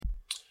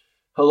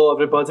Hello,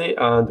 everybody,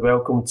 and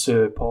welcome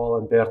to Paul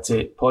and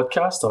Bertie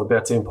podcast, or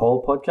Bertie and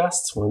Paul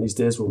podcast. One of these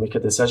days we'll make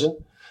a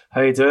decision. How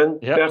you doing,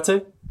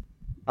 Bertie?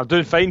 I'm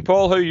doing fine,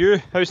 Paul. How are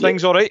you? How's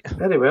things all right?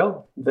 Very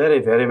well. Very,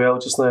 very well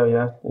just now,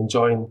 yeah.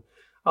 Enjoying.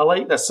 I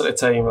like this sort of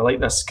time. I like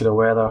this kind of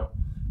weather.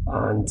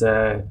 And,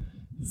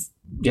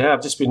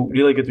 I've just been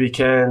really good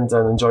weekend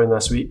and enjoying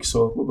this week.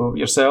 So, what about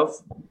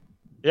yourself?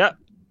 Yeah,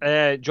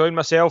 enjoying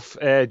myself.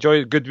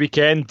 Enjoyed a good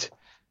weekend.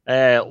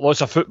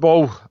 Lots of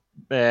football.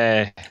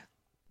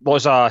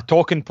 Lots of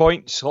talking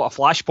points. A lot of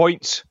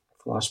flashpoints.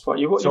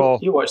 You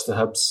watched the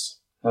Hibs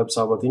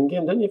Aberdeen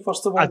game, didn't you,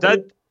 first of all? I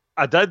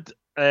did.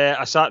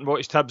 I sat and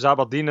watched Hibs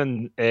Aberdeen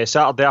on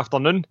Saturday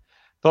afternoon.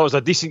 Thought it was a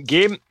decent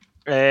game.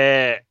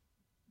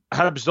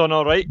 Hibs done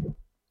all right.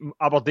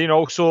 Aberdeen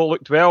also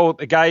looked well.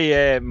 The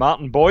guy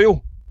Martin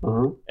Boyle,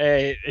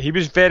 he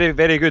was very,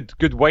 very good.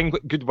 Good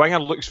winger.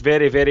 Looks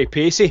very, very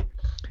pacey.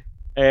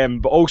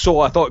 But also,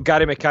 I thought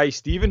Gary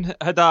Mackay-Steven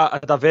had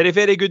a very,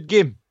 very good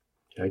game.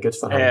 Yeah, good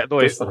for him.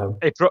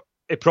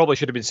 He probably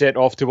should have been sent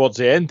off towards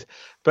the end.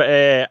 But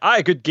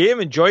a good game.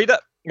 Enjoyed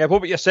it. What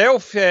about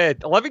yourself?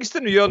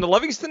 Livingston, were you on the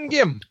Livingston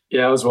game?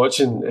 Yeah, I was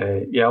watching.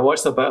 I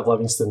watched a bit of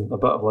Livingston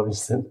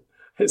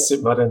at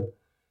St Mirren.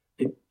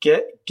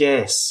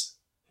 Guess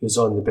who's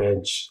on the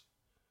bench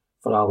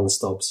for Alan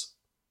Stubbs?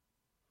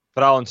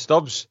 For Alan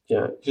Stubbs?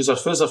 Yeah. Who's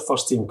our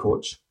first team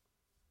coach?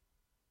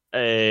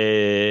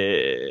 Danny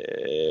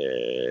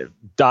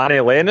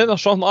Lennon or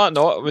something like that?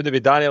 No, would it be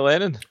Danny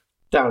Lennon?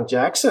 Darren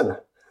Jackson.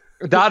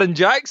 Darren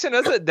Jackson,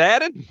 is it?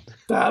 Darren.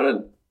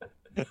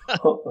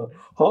 Hot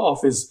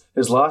off his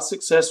last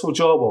successful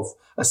job of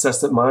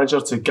assistant manager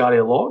to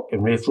Gary Locke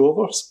and Raith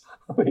Rovers.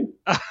 I mean,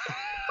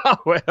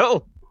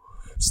 well,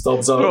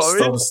 Stubbs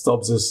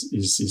is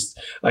he's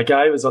a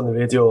guy was on the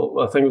radio.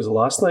 I think it was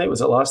last night.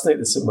 Was it last night?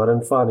 The St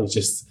Mirren fan.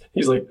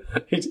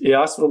 He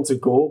asked for him to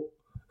go.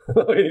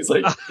 He's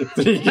like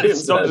 3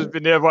 games. Stubbs has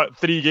been there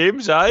 3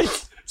 games? Aye.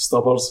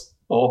 Stubbers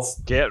off.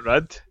 Get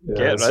rid.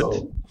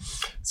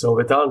 So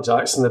with Darren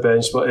Jackson on the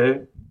bench, but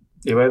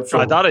he went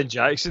from Darren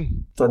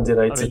Jackson, Dundee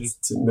United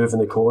to moving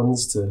the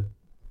Cones to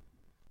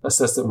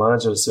assistant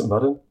manager at St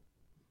Mirren.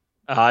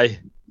 Aye,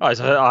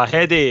 it's a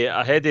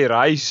heady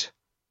rise.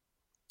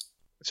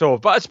 So,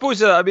 but I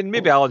suppose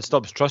maybe Alan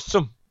Stubbs trusts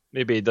him.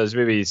 Maybe he does.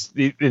 Maybe he's,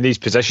 in these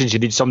positions you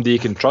need somebody you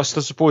can trust,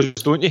 I suppose,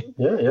 don't you?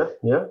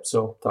 Yeah.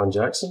 So Darren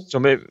Jackson. So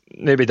maybe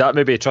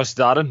he trusts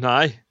Darren.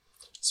 Aye.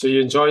 So you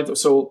enjoyed it.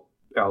 So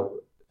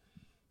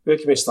where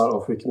can we start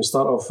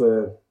off?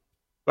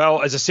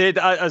 Well, as I said,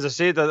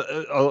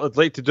 I'd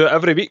like to do it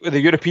every week with the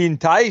European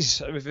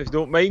ties. If you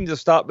don't mind, I'll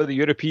start with the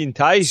European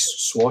ties.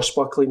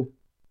 Swashbuckling.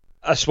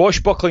 A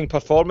swashbuckling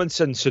performance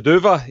in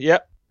Sedova,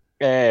 yep.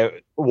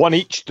 1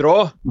 each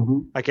draw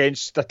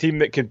against a team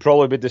that can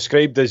probably be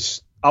described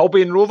as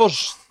Albion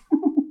Rovers.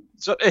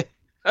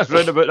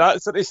 Around about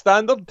that sort of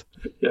standard.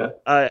 Yeah.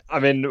 I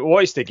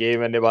watched the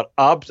game and I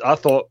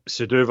thought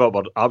Sedova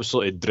were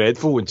absolutely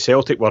dreadful and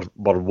Celtic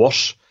were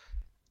worse.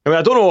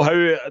 I don't know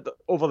how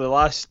over the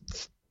last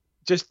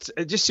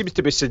it just seems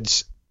to be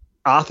since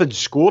Athens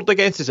scored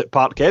against us at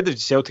Parkhead,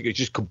 Celtic has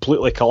just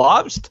completely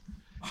collapsed.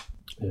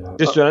 Yeah,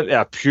 just went into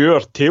a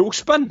pure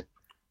tailspin.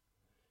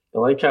 I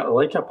like a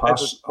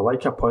pass. I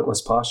like a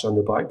pointless pass on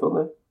the back, don't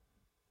they?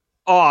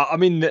 Oh,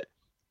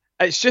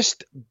 it's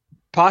just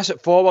pass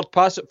it forward.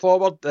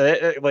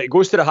 It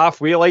goes to the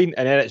halfway line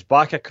and then it's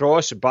back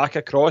across,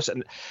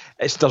 and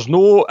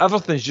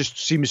everything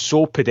just seems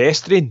so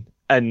pedestrian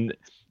and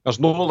there's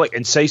no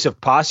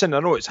incisive passing. I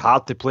know it's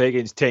hard to play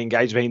against 10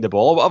 guys behind the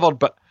ball or whatever,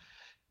 but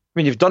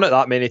you've done it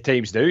that many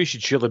times now. You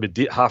should surely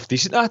be half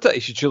decent at it.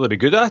 You should surely be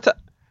good at it.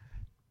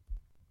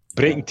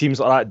 Breaking teams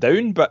like that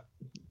down, but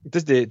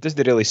does they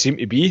really seem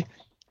to be?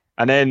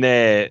 And then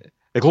the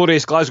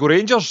glorious Glasgow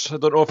Rangers. I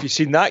don't know if you've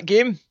seen that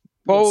game,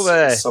 Paul.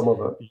 Some of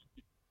it.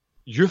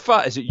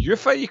 Ufa, is it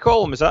Ufa you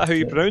call them? Is that how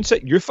you pronounce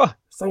it? Ufa.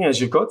 The thing is,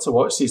 you've got to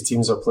watch these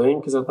teams are playing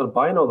because they're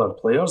buying all their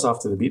players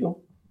after they beat them.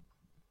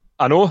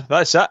 I know,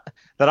 that's it.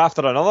 They're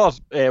after another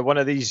one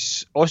of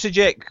these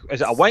Osijek.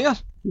 Is it a winger?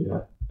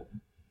 Yeah.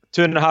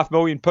 £2.5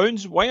 million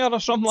winger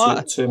or something like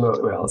that?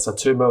 Well, it's a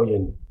 $2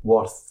 million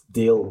worth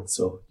deal,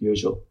 so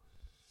usual.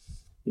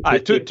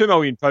 £2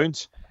 million. They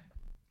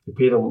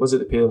paid him,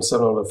 they paid him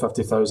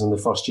 $750,000 the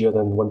first year,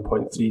 then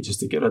 1.3 just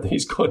to get rid of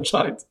his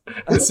contract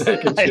in the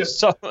second year.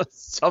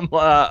 Something like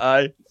that,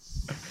 aye.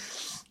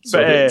 So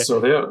they're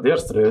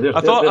through.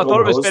 I thought it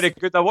was very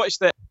good. I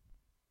watched it.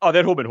 Oh,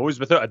 they're home and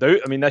hosed without a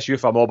doubt. This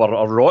Ufa mob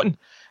are rotten.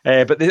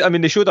 But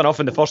they showed enough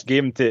in the first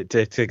game to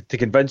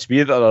convince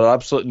me that there are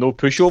absolutely no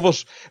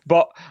pushovers.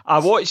 But I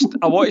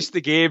watched the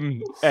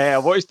game. I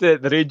watched the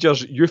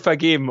Rangers Ufa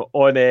game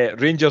on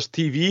Rangers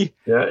TV.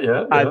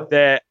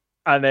 Yeah.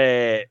 And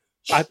I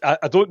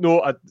don't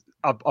know.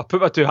 I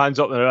put my 2 hands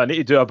up now. I need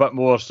to do a bit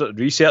more sort of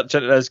research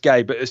into this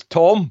guy. But it's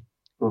Tom.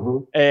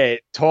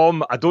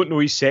 Tom. I don't know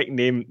his second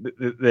name.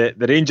 The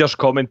Rangers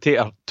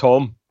commentator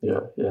Tom.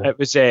 Yeah. It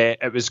was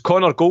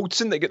Connor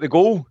Goldson that got the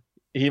goal.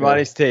 He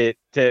managed to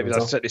it was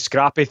a sort of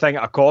scrappy thing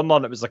at a corner,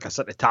 and it was like a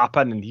sort of tap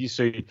in, and he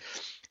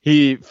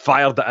he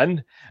fired it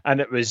in, and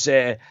it was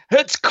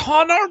it's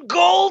Connor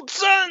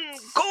Goldson,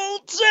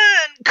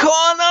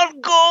 Connor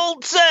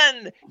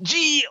Goldson,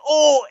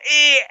 Goaldson,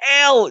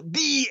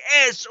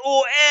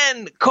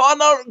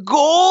 Connor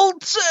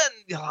Goldson.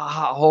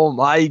 Oh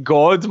my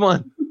God,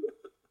 man!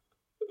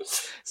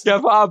 Give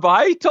it a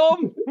bye,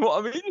 Tom.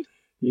 What I mean?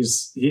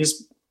 He's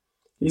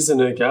the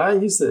new guy.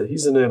 He's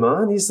the new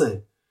man. He's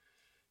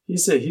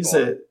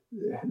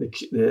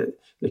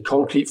the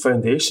concrete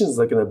foundations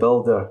they're going to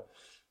build their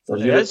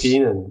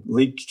European and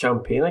league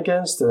campaign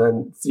against.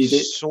 And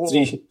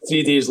then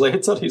 3 days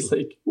later, he's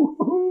like,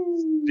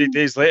 woo-hoo. 3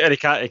 days later,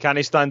 he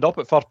can't stand up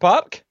at Fir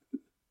Park.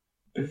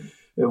 It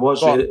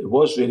was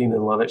raining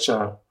in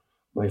Lanarkshire.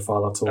 My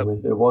father told me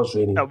it was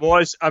raining. It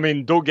was. I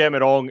mean, don't get me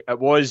wrong. It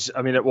was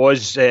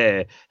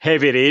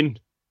heavy rain.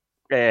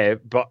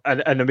 But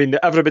I mean,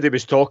 everybody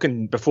was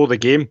talking before the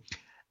game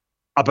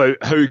about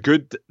how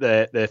good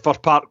the Fir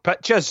Park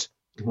pitch is.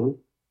 Mm-hmm.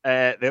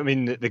 I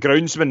mean, the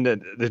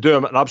groundsmen, they do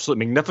an absolute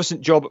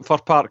magnificent job at Fir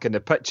Park, and the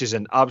pitch is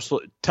in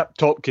absolute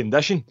tip-top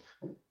condition.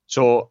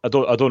 So I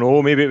don't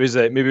know. Maybe it was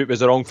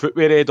the wrong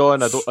footwear he had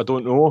on. I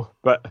don't know,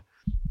 but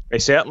he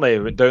certainly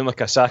went down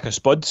like a sack of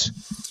spuds.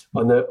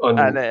 There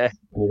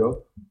you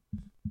go.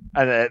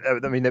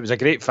 And I mean, it was a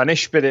great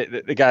finish, but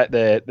the guy,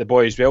 the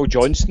boy as well,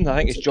 Johnston. I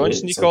think it's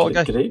Johnston. You call it.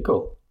 It's a great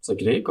goal. It's a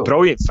great goal.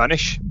 Brilliant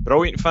finish.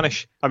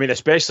 I mean,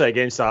 especially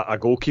against a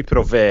goalkeeper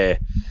of Alan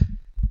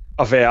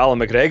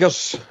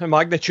McGregor's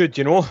magnitude.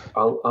 You know,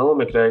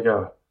 Alan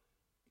McGregor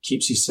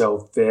keeps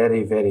himself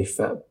very, very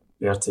fit.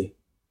 Bertie,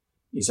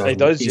 he's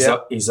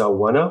a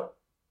winner.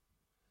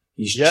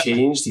 He's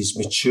changed. He's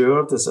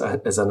matured as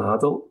an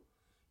adult.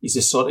 He's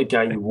the sort of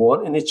guy you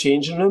want in the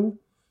changing room.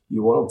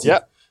 You want him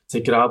to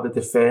grab the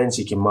defence.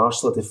 He can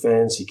marshal the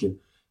defence. He can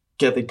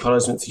give the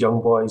encouragement to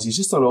young boys. He's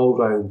just an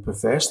all-round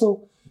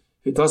professional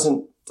who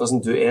doesn't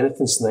do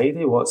anything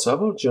snidey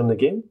whatsoever during the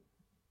game.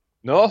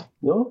 No.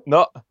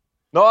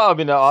 I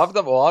mean, I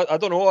don't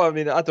know. I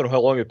mean, I don't know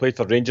how long he played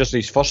for Rangers in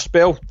his first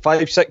spell.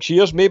 5-6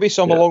 years, maybe,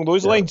 something along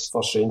those lines.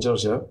 First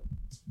Rangers, yeah.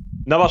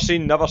 Never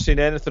seen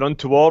anything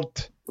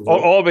untoward.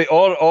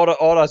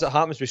 Or as it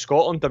happens with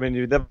Scotland, I mean,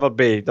 you'd never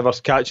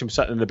catch him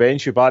sitting on the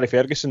bench with Barry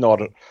Ferguson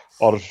or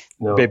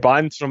be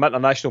banned from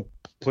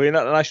playing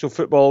international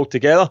football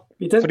altogether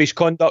for his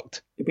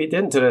conduct. But he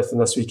didn't do anything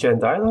this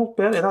weekend either,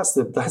 Bertie. That's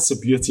the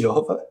beauty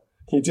of it.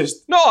 He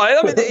just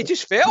he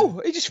just fell.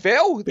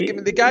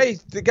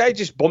 The guy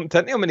just bumped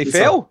into him and he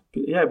fell.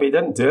 But he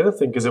didn't do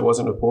anything because it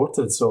wasn't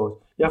reported.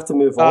 So you have to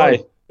move on,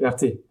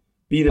 Bertie.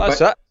 Be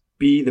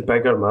the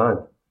bigger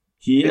man.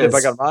 The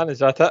bigger man, is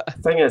that it?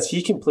 The thing is,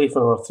 he can play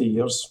for another 3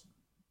 years.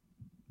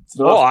 It's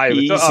not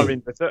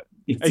easy.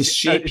 The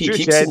shape he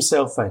keeps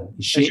himself in.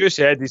 As you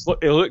said, he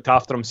looked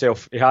after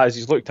himself.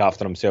 He's looked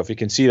after himself. You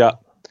can see that.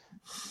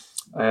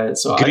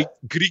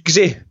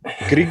 Griggsy,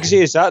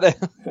 is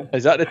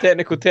that the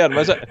technical term,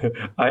 is it?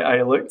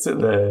 I looked at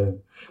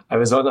I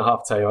was on the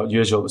half time.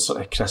 Usual, it was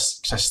sort of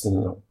Christian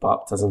and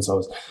baptism,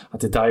 so I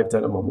had to dive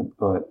down a moment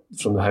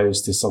from the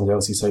house to somebody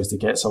else's house to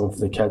get something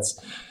for the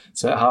kids.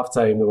 So at half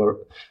time they were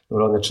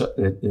on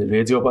the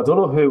radio, but I don't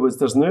know who was.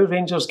 There's no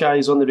Rangers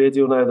guys on the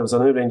radio now. There was a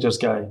new Rangers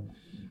guy,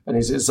 and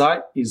his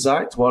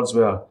exact words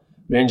were,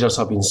 "Rangers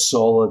have been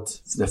solid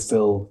for the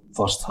full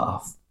first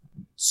half.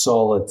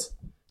 Solid."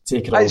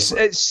 Take it on.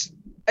 It's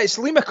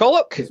Lee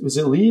McCulloch. Was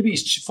it Lee?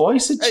 His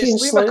voice had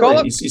changed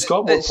slightly. He's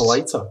got more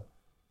politer.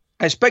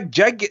 It's Big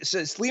Jig.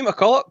 It's Lee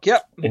McCulloch.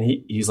 Yep. And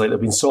he's like, they've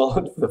been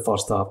solid for the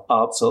first half.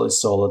 Absolutely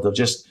solid. They're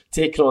just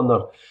taking on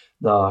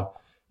their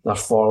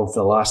form for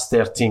the last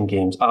 13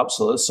 games.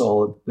 Absolutely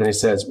solid. Then he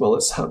says, well,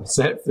 it's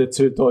set for the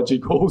 2 dodgy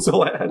goals they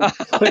let in.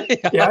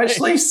 He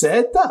actually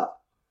said that.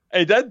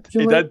 He did.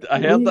 Did. I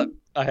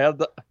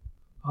heard it.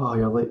 Oh,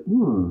 you're like,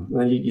 And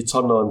then you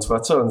turn on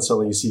Twitter and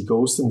suddenly you see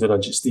Goldson doing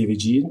a Stevie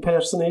G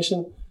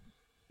impersonation.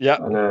 Yeah.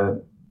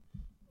 And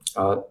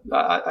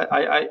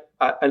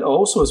and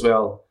also as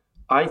well,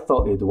 I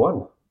thought they'd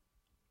won.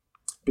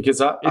 Because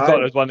you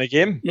thought they'd won the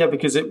game? Yeah,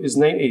 because it was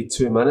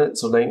 92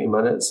 minutes or 90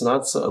 minutes, and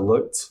I'd sort of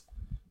looked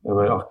and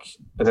went,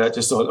 and I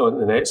just on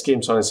the next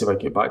game trying to see if I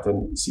could get back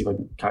and see if I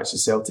can catch the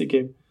Celtic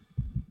game.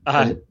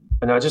 Uh-huh.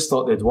 And I just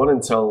thought they'd won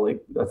until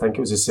I think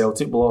it was a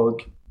Celtic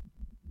blog.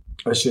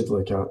 I should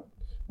look at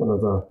one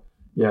of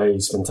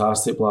he's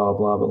fantastic, blah, blah,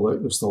 blah, but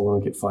look, they've still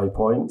only got 5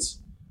 points.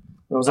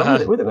 And I was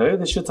like, wait a minute,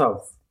 they should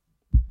have.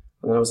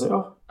 And I was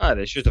like,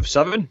 they should have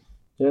 7.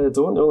 Yeah, they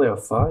don't, they only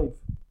have 5.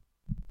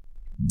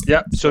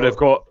 Yeah, so they've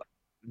got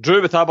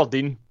drew with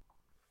Aberdeen,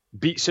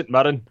 beat St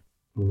Mirren,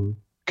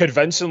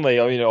 convincingly.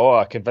 I mean,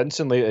 a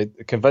convincing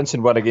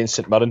win against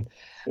St Mirren,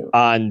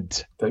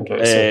 and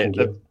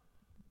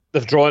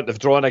they've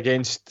drawn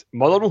against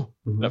Motherwell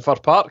at Fir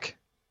Park.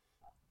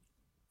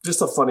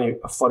 Just a funny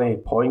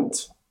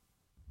point.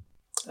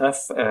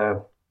 If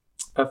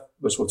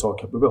which we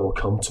will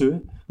come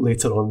to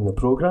later on in the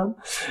programme,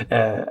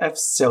 if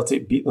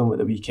Celtic beat them at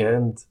the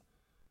weekend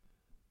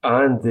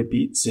and they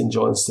beat St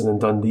Johnstone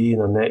and Dundee in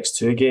their next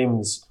 2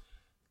 games,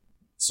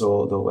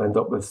 so they'll end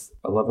up with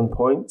 11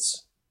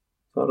 points.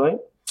 Is that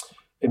right?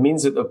 It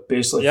means that they're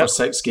basically for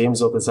 6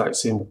 games of the exact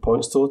same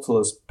points total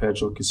as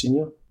Pedro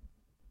Casinha.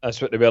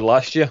 That's what they were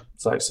last year.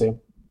 Exact same.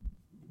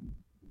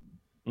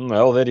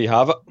 Well, there you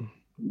have it.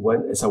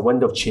 It's a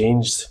wind of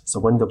change. It's a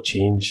wind of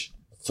change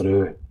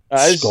through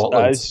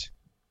Scotland. It is.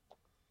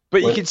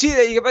 But you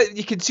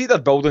can see they're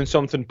building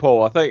something,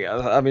 Paul.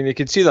 I mean, you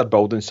can see they're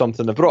building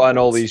something. They've brought in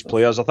all these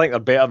players. I think they're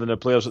better than the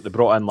players that they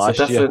brought in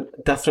last year.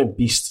 Different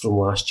beast from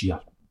last year.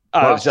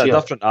 It's a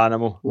different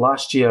animal.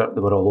 Last year, they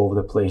were all over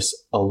the place,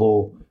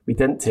 although we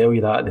didn't tell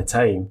you that at the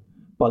time,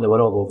 but they were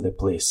all over the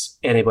place.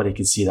 Anybody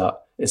could see that,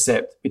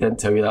 except we didn't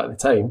tell you that at the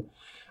time.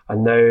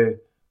 And now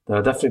they're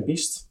a different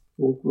beast.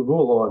 We'll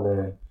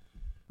roll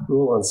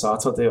on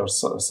Saturday, or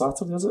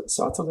Saturday, is it?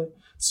 Saturday?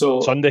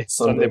 So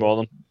Sunday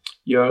morning.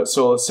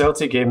 So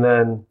Celtic game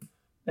then,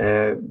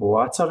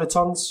 Boyata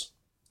returns.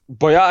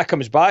 Boyata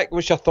comes back.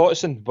 What's your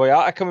thoughts on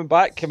Boyata coming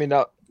back? I mean,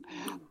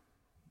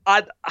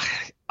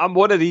 I'm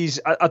one of these.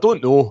 I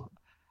don't know.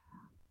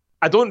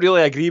 I don't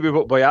really agree with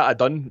what Boyata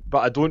done, but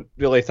I don't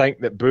really think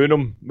that booing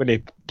him when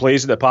he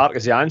plays in the park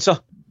is the answer.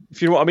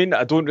 If you know what I mean,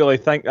 I don't really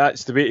think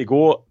that's the way to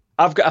go.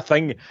 I've got a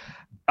thing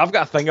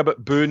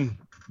about booing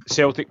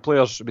Celtic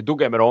players. But don't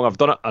get me wrong, I've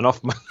done it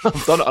enough.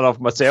 I've done it enough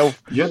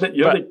myself. You're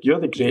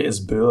the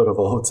greatest booer of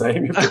all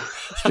time.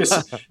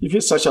 You've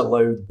got such a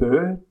loud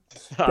boo.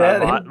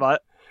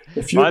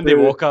 Andy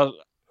Walker.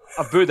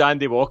 I booed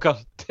Andy Walker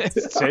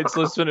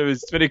senseless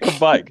when he come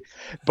back,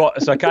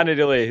 but so I can't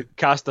really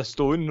cast a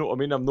stone. You know what I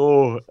mean? I'm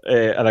no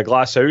in a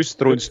glass house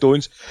throwing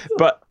stones,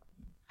 but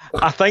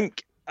I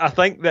think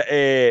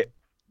that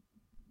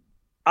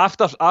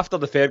after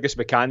the Fergus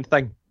McCann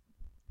thing,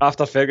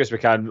 after Fergus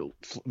McCann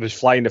was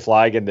flying the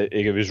flag and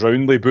he was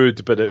roundly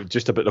booed, but it was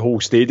just about the whole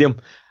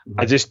stadium.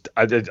 I just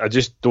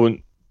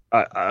don't.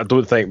 I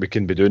don't think we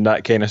can be doing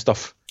that kind of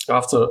stuff.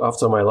 After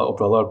my little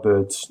brother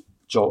booed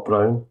Jock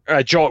Brown.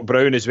 Jock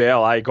Brown as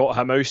well. I got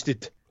him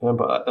ousted. Yeah,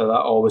 but that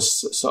always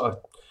sort of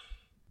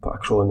put a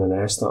crow in the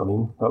nest. You know what I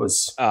mean? That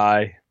was.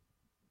 Aye.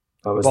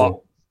 That was.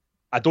 But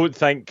I don't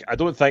think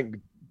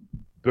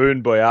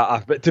booing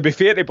Boyata. But to be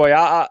fair to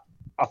Boyata,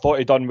 I thought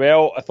he done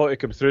well. I thought he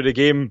came through the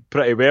game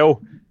pretty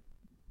well.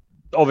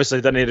 Obviously,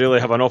 didn't really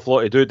have an awful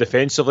lot to do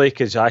defensively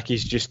because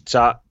Aki's just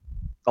sat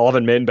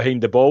 11 men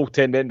behind the ball,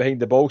 10 men behind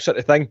the ball, sort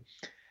of thing.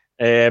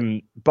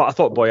 But I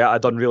thought Boyata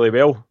done really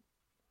well.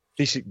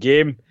 Decent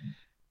game.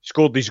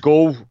 Scored his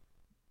goal,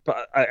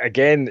 but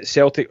again,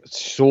 Celtic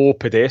so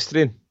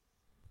pedestrian.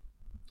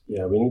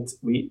 Yeah,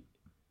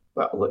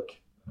 but look.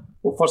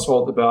 Well, first of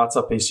all, the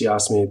Boyata piece you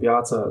asked me,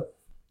 Boyata,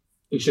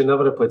 he should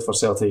never have played for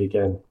Celtic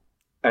again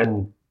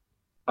in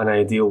an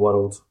ideal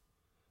world.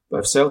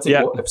 But if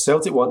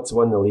Celtic want to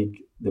win the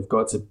league, they've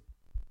got to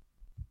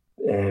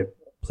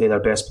play their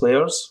best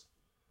players.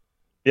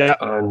 Yeah,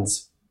 and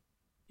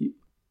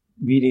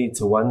we need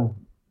to win.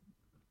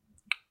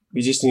 We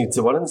just need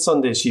to win on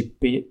Sundays. You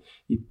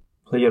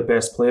play your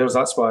best players.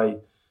 That's why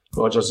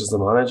Rodgers is the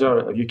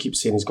manager. You keep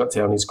saying he's got to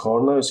turn his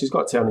corn now, so he's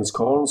got to turn his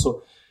corn.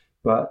 So,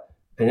 but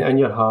in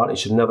your heart, he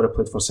should never have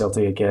played for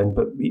Celtic again.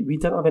 But we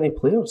didn't have any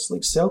players.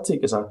 Like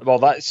Celtic is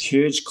that's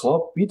huge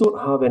club. We don't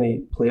have any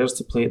players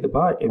to play at the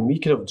back, and we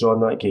could have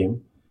drawn that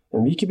game,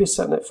 and we could be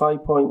sitting at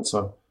 5 points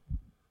or.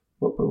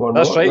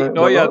 That's right.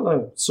 No, yeah.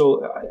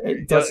 So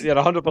you're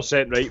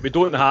 100% right. We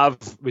don't have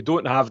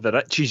the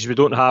riches. We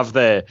don't have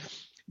the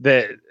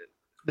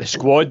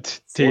squad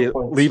to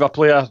leave a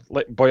player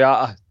like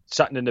Boyata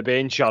sitting in the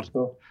bench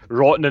or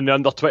rotting in the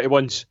under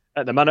 21s.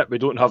 At the minute, we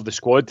don't have the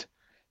squad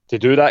to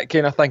do that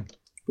kind of thing.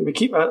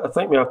 I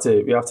think we have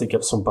to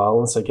give some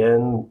balance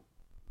again.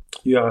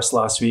 You asked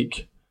last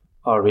week,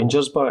 are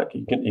Rangers back?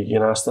 You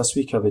can ask this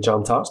week, are the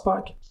Jam Tarts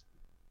back?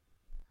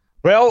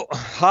 Well,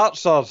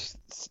 Hearts are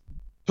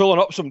pulling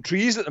up some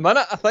trees at the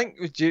minute. I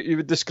think you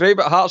would describe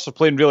it. Hearts are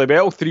playing really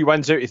well. 3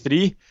 wins out of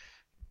 3,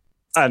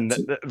 and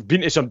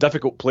been to some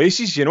difficult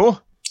places.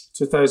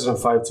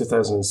 2005,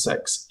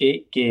 2006,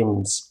 8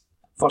 games,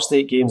 first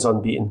 8 games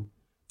unbeaten.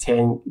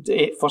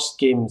 8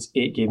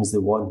 games they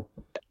won.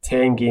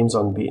 10 games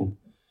unbeaten.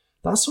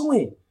 That's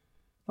not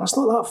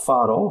that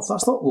far off.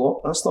 That's not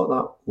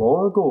that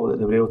long ago that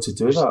they were able to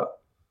do that.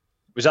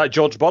 Was that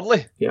George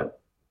Burley? Yeah.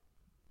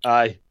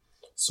 Aye.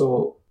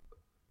 So,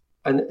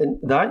 and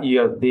that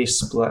year they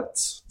split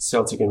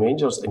Celtic and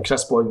Rangers, and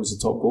Chris Boyd was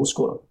the top goal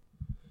scorer.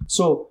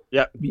 So,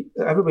 yeah,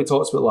 everybody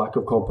talks about lack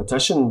of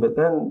competition, but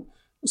then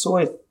it's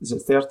only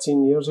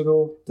 13 years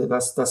ago that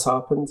this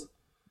happened.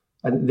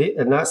 And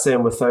that's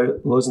them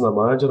without losing a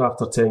manager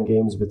after 10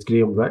 games with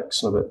Graham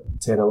Ricks and about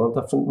 10 other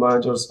different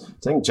managers. I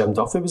think Jim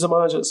Duffy was a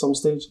manager at some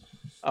stage.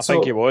 I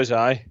think he was,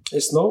 aye.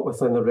 It's not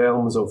within the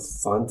realms of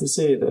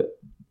fantasy that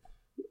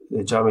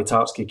the Jammy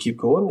Tarts could keep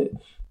going.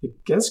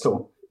 Against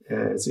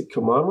is it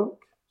Kilmarnock?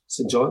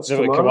 St John's?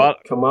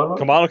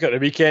 Kilmarnock at the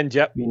weekend,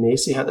 yep.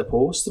 Nacy hit the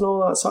post and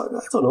all that. So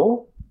I don't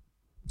know.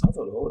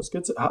 It's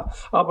good.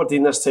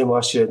 Aberdeen this time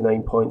last year had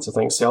 9 points. I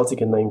think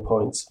Celtic had 9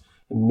 points.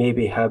 And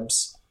maybe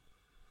Hibs.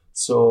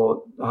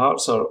 So the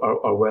Hearts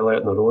are well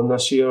out on their own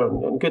this year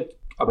and good.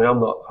 I mean,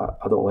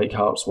 I don't like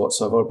Hearts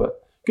whatsoever, but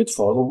good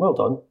for them. Well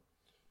done.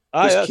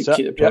 Just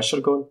keep the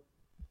pressure going.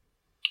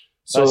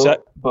 That's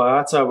it.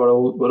 Boyata, we're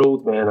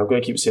old men. I'm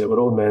going to keep saying it, we're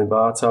old men.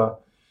 Boyata,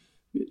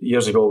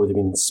 years ago, would have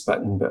been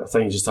spitting, but I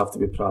think you just have to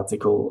be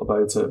practical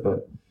about it.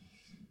 But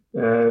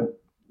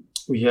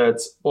we had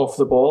off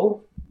the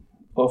ball.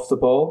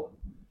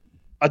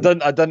 I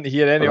didn't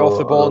hear any off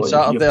the ball on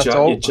Saturday at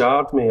all. You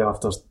jarred me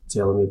after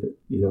telling me that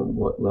you didn't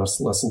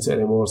listen to it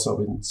anymore. So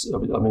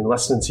I mean,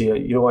 listening to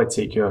you, I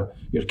take your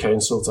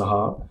counsel to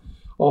heart.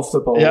 Off the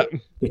ball,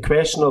 The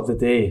question of the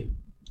day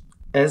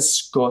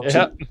is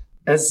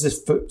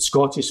the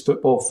Scottish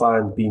football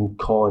fan being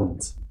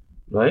conned,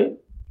 right?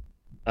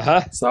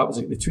 So that was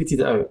it. They tweeted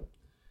it out,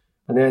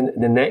 and then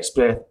in the next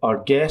breath, our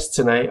guests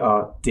tonight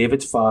are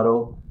David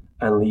Farrell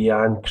and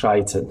Leanne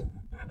Crichton.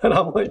 And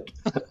I'm like,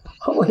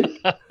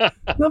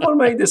 never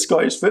mind the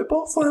Scottish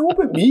football fan. What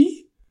about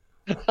me?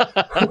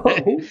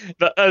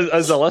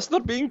 As a listener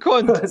being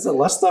conned? As a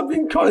listener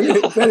being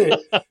conned, very,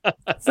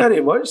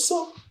 very much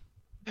so.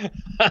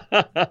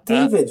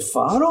 David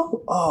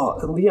Farrell,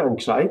 and Leanne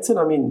Crichton.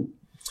 I mean,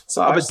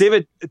 but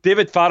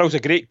David Farrell's a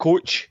great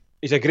coach.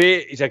 He's a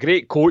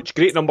great coach.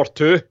 Great number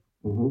 2.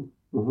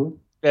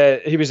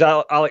 He was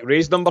Alec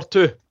Ray's number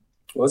 2.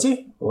 Was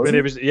he?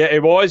 He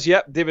was.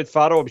 Yep, David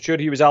Farrell. I'm sure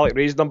he was Alec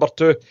Ray's number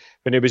 2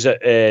 when he was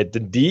at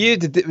Dundee.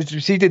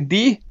 Was he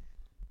Dundee?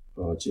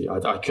 Oh, gee, I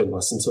couldn't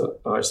listen to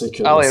it. I actually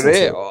couldn't Alec listen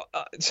Ray. to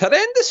it. It's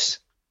horrendous.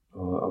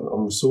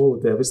 I'm so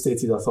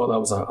devastated. I thought that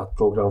was a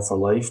programme for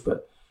life,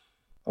 but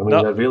I mean,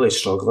 they're really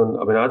struggling.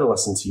 I mean, I had to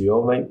listen to you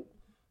all night.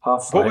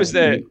 What was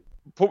the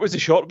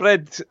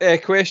shortbread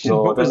question?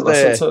 No, I didn't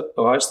listen to it.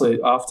 Oh,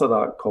 actually, after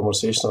that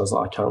conversation, I was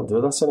like, I can't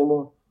do this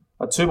anymore.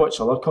 I had too much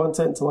other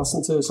content to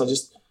listen to, so I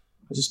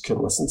just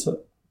couldn't listen to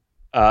it.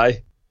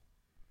 Aye.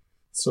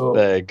 So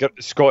the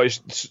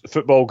Scottish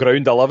football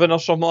ground 11 or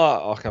something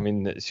like that. I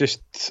mean, it's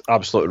just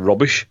absolute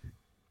rubbish.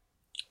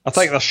 I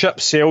think their ship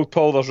sailed,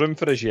 Paul. There's room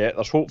for us yet.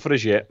 There's hope for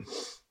us yet.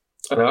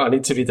 And I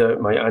need to read out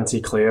my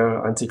Auntie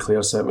Claire. Auntie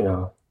Claire sent me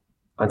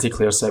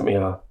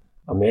a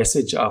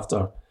message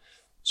after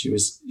she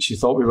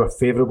thought we were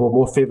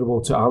more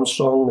favourable to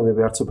Armstrong than we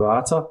were to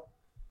Boyata.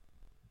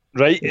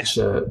 Right. Which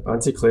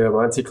Auntie Claire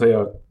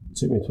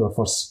took me to my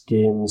first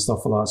game and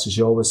stuff like that. So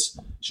she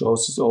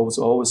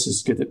always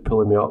is good at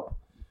pulling me up.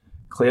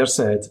 Claire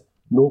said,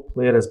 "No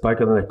player is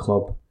bigger than a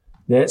club.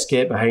 Let's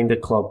get behind the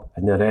club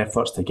in their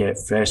efforts to get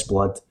fresh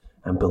blood,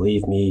 and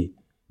believe me,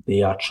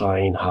 they are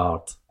trying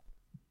hard."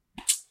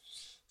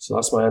 So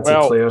that's my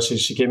Auntie Claire.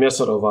 She gave me a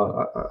solemn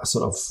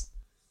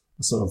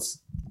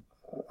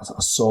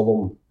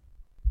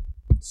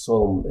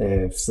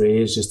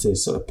phrase just to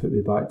sort of put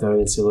me back down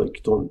and say,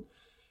 "Look, don't."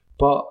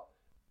 But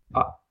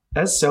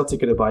is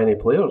Celtic going to buy any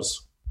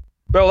players?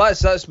 Well,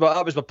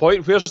 that was my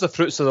point. Where's the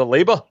fruits of the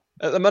labour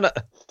at the minute?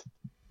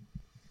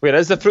 Where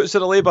is the fruits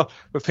of the labour?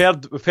 We've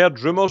heard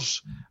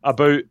rumours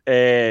about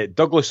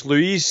Douglas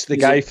Luiz, the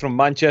guy from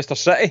Manchester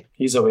City.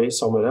 He's away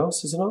somewhere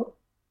else, is he not?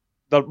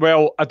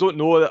 Well, I don't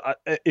know.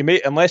 He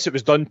may, unless it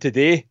was done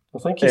today. I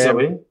think he's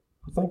away.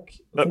 I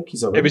think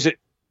he's away.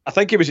 I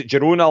think he was at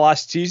Girona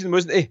last season,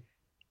 wasn't he?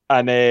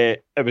 And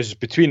it was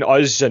between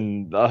us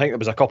and I think there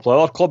was a couple of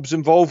other clubs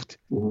involved.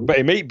 Mm-hmm. But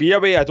he might be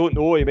away. I don't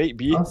know. He might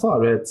be. I thought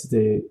I read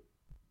today.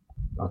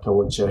 I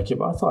won't check it,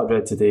 but I thought I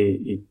read today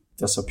he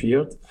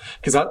disappeared.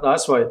 Because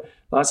that's what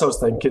I was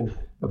thinking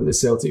about the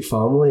Celtic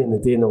family and the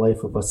day in the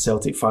life of a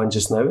Celtic fan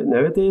just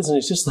nowadays. And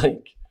it's just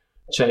like,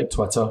 check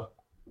Twitter,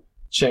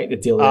 check the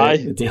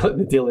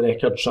Daily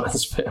Record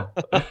transfer,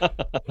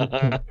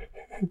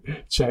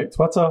 check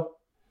Twitter,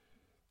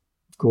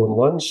 go on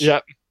lunch.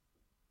 Yep.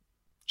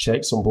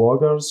 Check some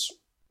bloggers.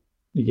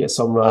 You get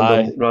some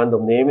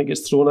random name that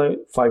gets thrown out.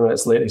 5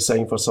 minutes later, you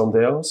sign for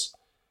somebody else.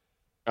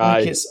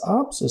 Like it's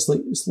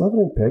living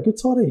in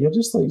purgatory. You're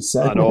just like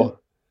sitting. I know.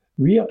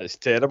 It's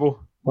terrible.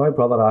 My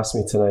brother asked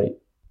me tonight.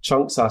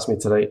 Chunks asked me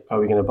tonight, "Are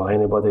we going to buy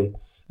anybody?"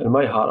 And in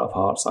my heart of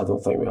hearts, I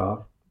don't think we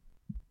are.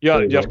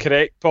 You're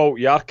correct, Paul.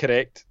 You are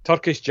correct.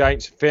 Turkish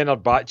giants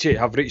Fenerbahce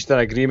have reached an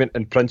agreement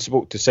in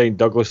principle to sign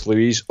Douglas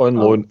Luiz on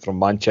loan from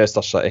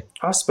Manchester City.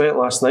 I spent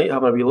last night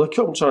having a wee look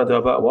at him, trying to do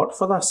a bit of work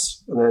for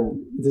this, and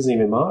then it doesn't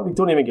even matter. We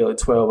don't even get like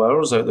 12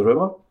 hours out of the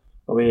rumour.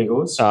 Away he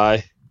goes.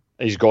 Aye,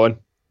 he's gone.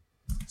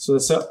 So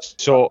that's it.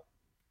 So,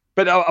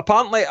 but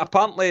apparently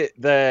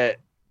the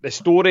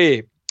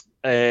story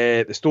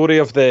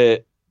of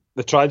the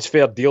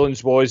transfer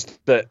dealings was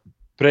that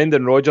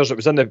Brendan Rodgers. It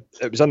was in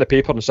the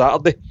paper on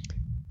Saturday.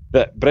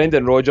 That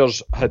Brendan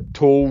Rodgers had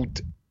told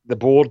the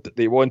board that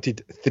they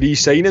wanted 3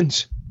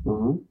 signings.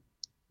 Mm-hmm.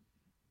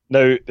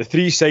 Now, the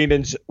 3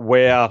 signings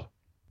were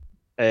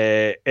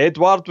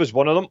Edouard was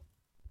one of them,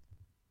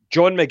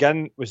 John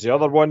McGinn was the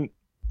other one,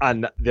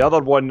 and the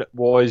other one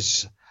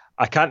was,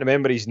 I can't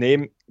remember his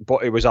name,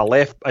 but he was a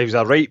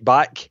right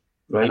back.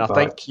 I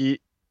think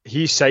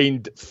he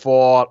signed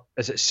for,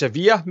 is it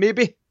Sevilla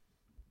maybe?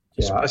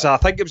 Yeah. So I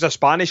think it was a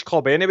Spanish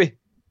club anyway.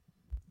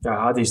 Yeah,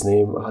 I had his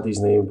name,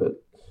 but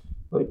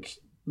like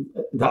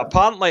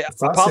apparently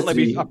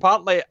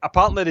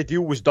the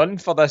deal was done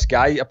for this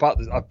guy.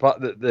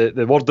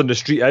 The word on the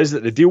street is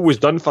that the deal was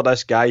done for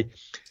this guy.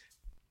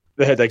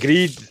 They had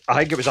agreed, I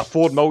think it was a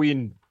 £4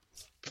 million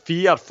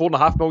fee or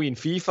 4.5 million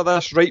fee for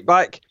this right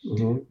back.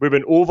 Mm-hmm. We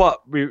went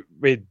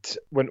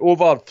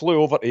over,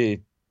 flew over to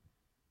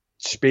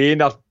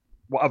Spain or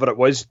whatever it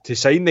was to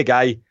sign the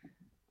guy,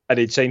 and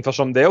he'd signed for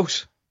somebody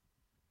else.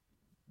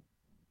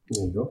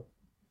 There you go.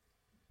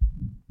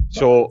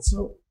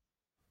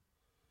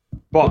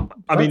 But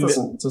I mean,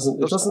 it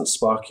doesn't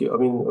spark you. I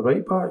mean,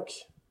 right back.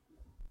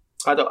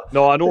 I don't.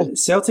 No, I know.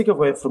 Celtic have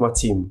went from a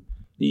team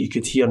that you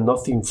could hear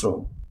nothing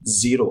from,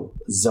 zero,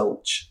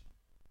 zilch,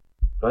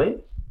 right?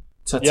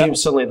 To a team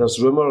suddenly there's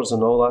rumours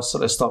and all that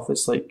sort of stuff.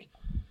 It's like,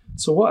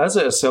 so what is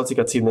it? Is Celtic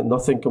a team that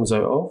nothing comes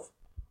out of?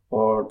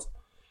 Or, I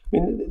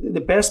mean,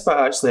 the best bit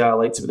actually I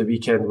liked about the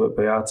weekend with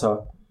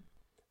Beata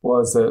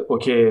was that,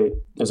 okay,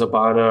 there's a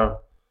banner,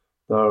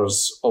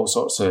 there's all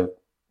sorts of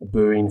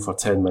booing for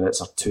 10 minutes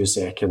or 2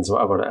 seconds,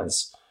 whatever it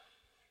is.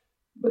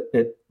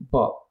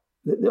 But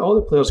all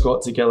the players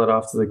got together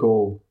after the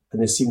goal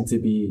and they seemed to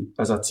be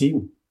as a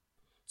team.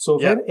 So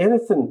if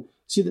anything,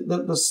 see,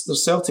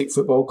 there's Celtic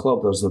Football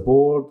Club, there's the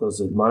board, there's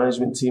the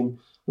management team, and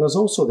there's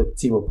also the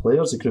team of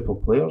players, the group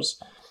of players.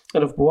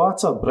 And if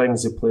Boata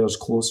brings the players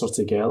closer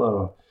together,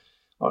 or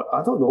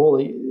I don't know,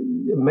 like,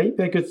 it might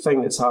be a good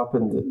thing that's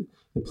happened, that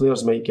the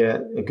players might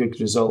get a good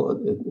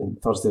result in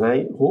Thursday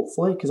night,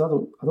 hopefully, because I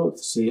don't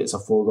see it's a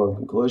foregone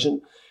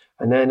conclusion.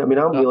 And then, I mean,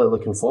 I'm really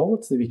looking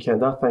forward to the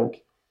weekend. I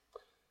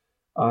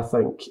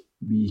think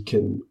we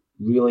can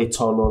really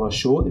turn on a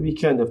show at the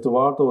weekend. If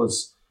Eduardo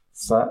is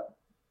fit,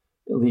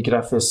 Lee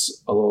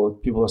Griffiths, although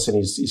people are saying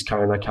he's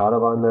carrying a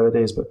caravan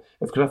nowadays, but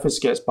if Griffiths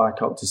gets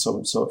back up to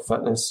some sort of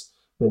fitness,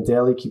 when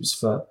Dele keeps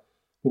fit, I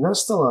mean,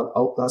 that's still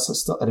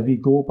and if we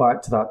go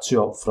back to that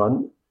two up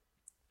front,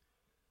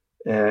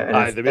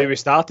 the way we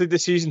started the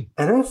season,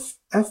 and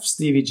if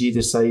Stevie G,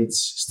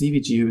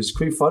 who was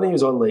quite funny, he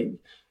was on like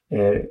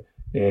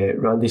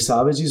Randy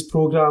Savage's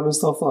programme and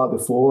stuff like that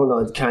before,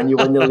 and like, can you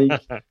win the league,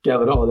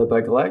 giving it all the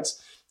big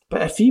licks.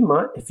 But if he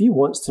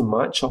wants to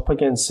match up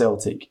against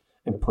Celtic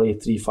and play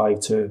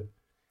 3-5-2,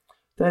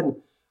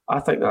 then I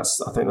think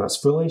that's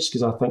foolish,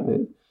 because I think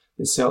that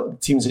the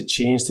teams that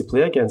change to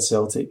play against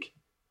Celtic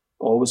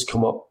always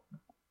come up.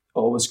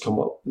 They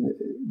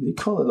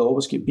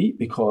always get beat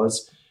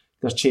because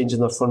they're changing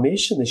their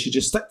formation. They should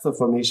just stick to the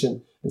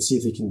formation and see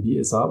if they can beat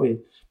us that way.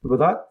 But with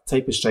that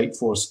type of strike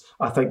force,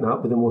 I think that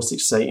would be the most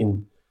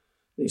exciting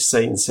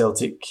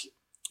Celtic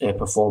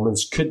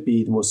performance. Could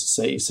be the most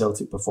exciting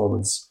Celtic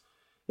performance.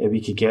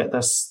 We could get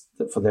this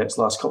for the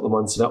last couple of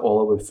months, and that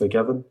all would be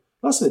forgiven.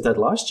 That's what they did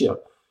last year.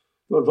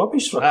 They were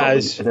rubbish for a couple,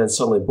 and then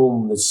suddenly,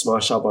 boom, they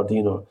smash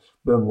Aberdeen, or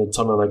boom, they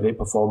turn on a great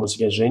performance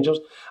against Rangers.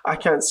 I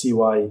can't see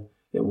why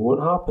it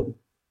won't happen.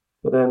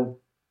 But then,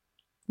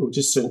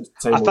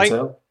 time will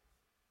tell.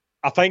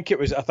 I think it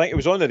was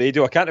on the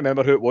radio. I can't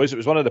remember who it was. It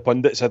was one of the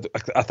pundits.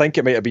 I think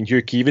it might have been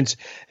Hugh Keevins.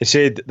 He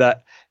said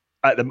that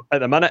at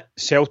the minute,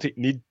 Celtic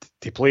need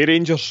to play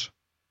Rangers.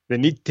 They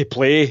need to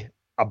play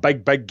a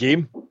big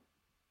game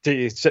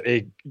to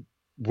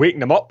waking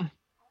them up.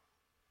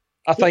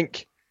 I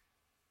think.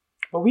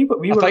 Well, we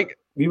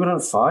were on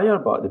fire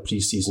back the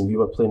pre-season. We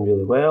were playing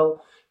really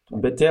well.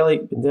 But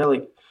Dele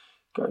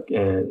got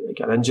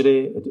an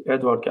injury.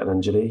 Edward got an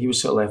injury. He was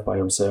sort of left by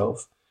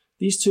himself.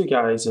 These two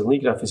guys, and Lee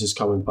Griffiths is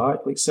coming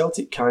back. Like,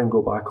 Celtic can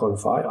go back on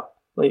fire.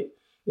 Like,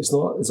 it's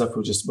not as if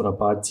we're a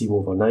bad team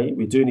overnight.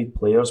 We do need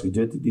players. We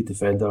do need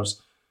defenders.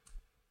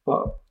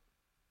 But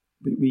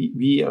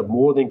we are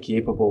more than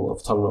capable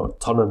of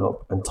turning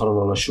up and turning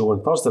on a show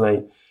on Thursday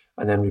night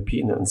and then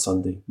repeating it on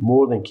Sunday.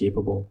 More than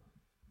capable.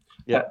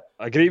 Yeah,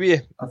 I agree with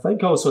you. I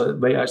think also it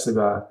might actually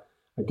be a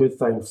good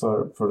thing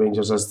for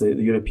Rangers as the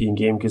European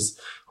game, because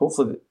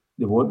hopefully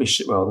they won't be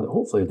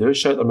hopefully they do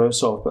shout their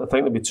mouths off, but I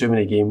think there'll be too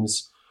many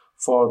games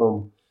for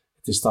them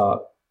to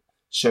start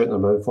shouting their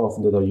mouth off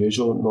and do their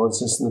usual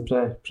nonsense in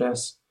the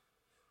press.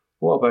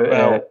 What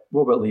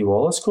about Lee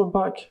Wallace coming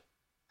back?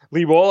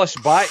 Lee Wallace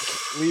back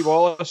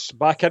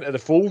into the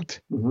fold.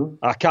 Mm-hmm.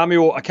 A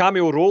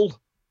cameo role,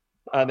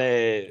 and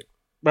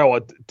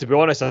to be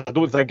honest, I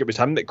don't think it was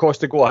him that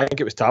cost the goal. I think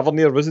it was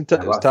Tavernier, wasn't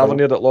it? It was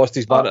Tavernier that lost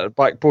his man at the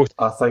back post.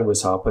 I think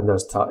what's happened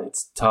is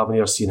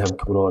Tavernier seen him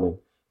coming on, and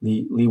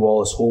Lee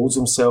Wallace holds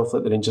himself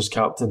like the Rangers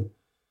captain.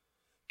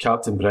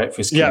 Captain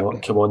Breakfast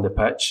came on the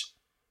pitch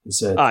and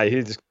said,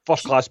 he's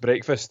first class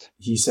breakfast.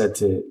 He said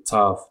to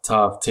Tav,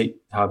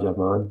 have your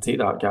man, take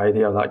that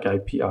guy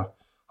Peter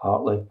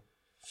Hartley.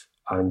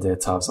 And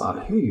Tav's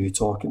like, who are you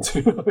talking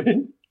to? I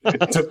mean,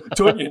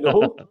 don't you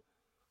know?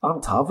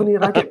 I'm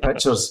Tavernier. I get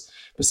pictures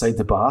beside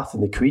the bath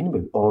and the Queen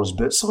with orange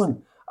boots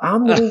on.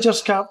 I'm the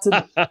Rangers captain.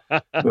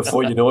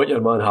 Before you know it,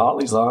 your man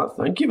Hartley's like,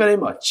 thank you very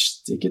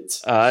much. Take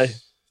it. Aye.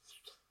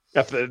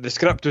 If the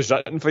script was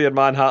written for your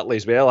man Hartley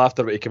as well,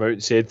 after what he came out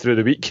and said through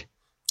the week.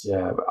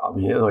 Yeah, but I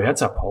mean, he had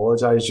to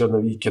apologise during the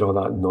week and all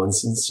that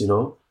nonsense, you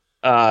know.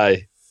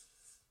 Aye.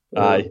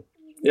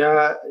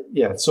 Yeah.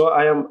 So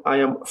I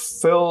am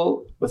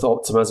full with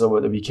optimism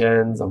at the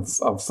weekend. I'm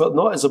full,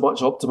 not as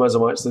much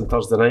optimism actually on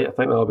Thursday night. I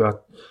think that'll be a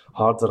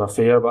harder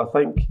affair, but I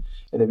think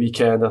in the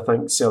weekend, I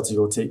think Celtic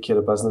will take care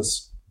of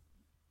business.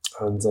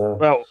 And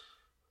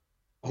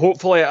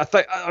hopefully,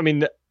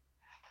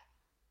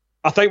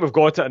 I think we've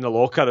got it in the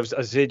locker. As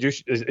I said,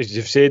 as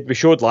you've said, we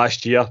showed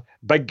last year.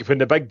 When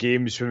the big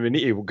games, when we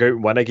need to go out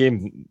and win a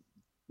game,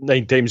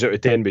 9 times out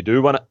of 10 we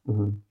do win it.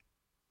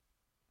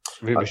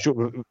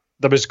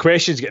 There was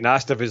questions getting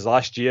asked of us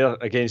last year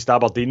against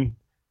Aberdeen.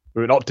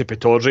 We went up to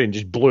Pittodrie and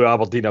just blew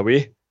Aberdeen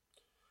away.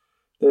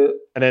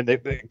 And then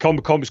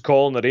comes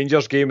calling the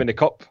Rangers game in the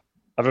cup.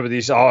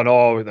 Everybody's, oh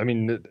no, I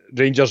mean,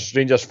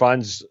 Rangers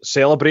fans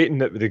celebrating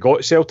that they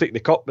got Celtic in the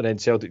cup, and then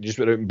Celtic just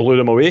went out and blew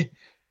them away.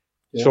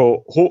 Yeah.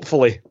 So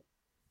hopefully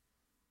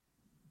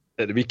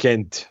at the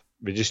weekend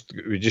we just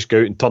go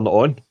out and turn it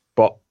on.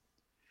 But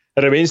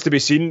it remains to be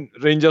seen.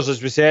 Rangers,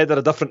 as we said, are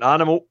a different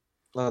animal.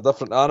 Now.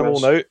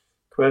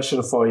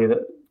 Question for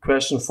you.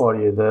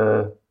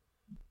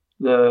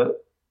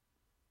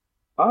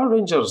 Are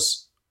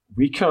Rangers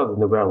weaker than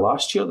they were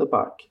last year at the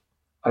back?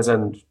 As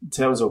in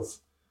terms of,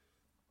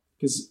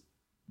 because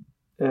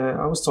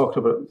I was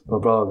talking about my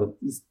brother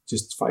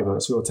just 5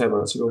 minutes ago, 10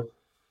 minutes ago,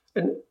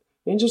 and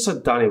Rangers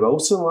had Danny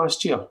Wilson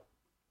last year.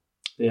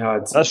 They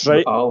had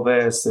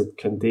Alves, they had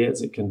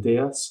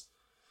Candeias.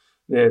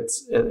 They had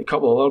a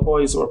couple of other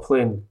boys that were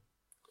playing.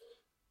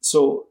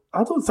 So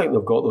I don't think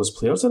they've got those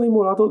players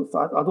anymore. I don't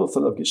think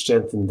they've got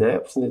strength and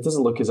depth, and it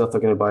doesn't look as if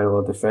they're going to buy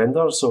another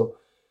defender. So,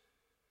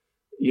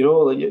 you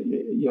know,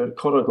 your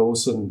Connor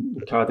Golson,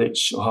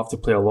 Kadic will have to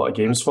play a lot of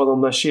games for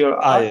them this year.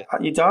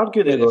 You'd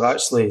argue that they're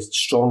actually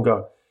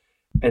stronger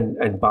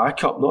in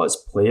backup, not as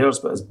players,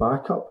 but as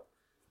backup.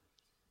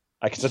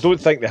 Because I don't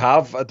think they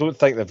have. I don't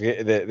think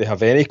they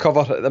have any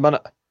cover at the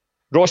minute.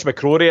 Ross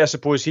McCrory, I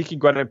suppose, he can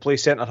go in and play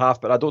centre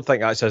half, but I don't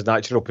think that's his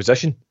natural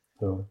position.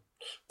 No.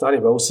 Danny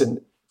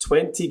Wilson,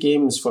 20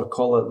 games for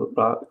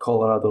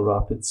Colorado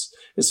Rapids.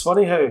 It's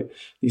funny how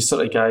these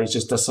sort of guys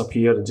just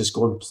disappear and just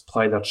go and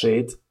ply their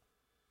trade.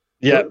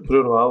 Yeah.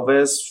 Bruno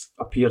Alves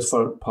appeared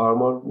for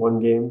Parma 1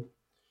 game.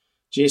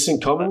 Jason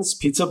Cummins,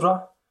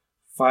 Peterborough,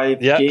 5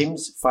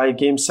 games,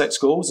 6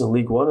 goals in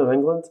League One in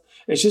England.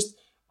 It's just,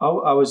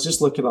 I was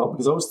just looking up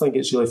because I always think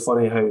it's really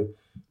funny how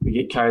we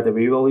get carried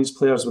away with all these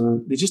players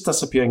when they just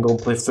disappear and go and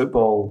play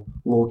football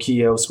low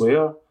key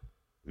elsewhere.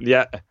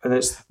 Yeah, and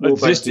it's no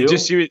big deal.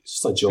 Just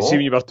a job. See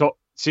when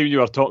you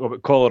were talking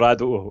about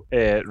Colorado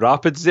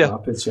Rapids there.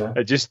 Rapids, yeah.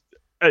 It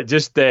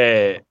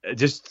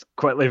just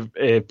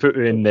quickly put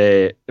me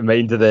in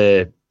mind of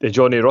the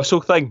Johnny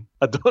Russell thing.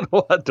 I don't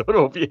know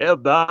if you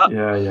heard that.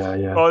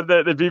 Yeah. On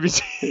the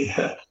BBC,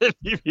 the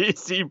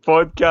BBC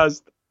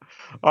podcast.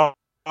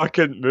 I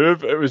couldn't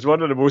move. It was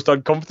one of the most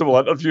uncomfortable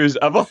interviews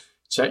ever.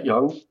 Chick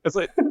Young. It's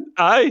like,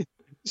 aye.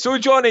 So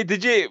Johnny,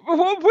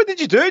 what did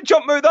you do?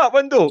 Jump out that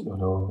window? I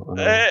know.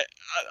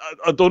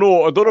 I don't know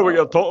what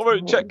you're talking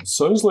about, Chick.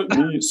 Sounds like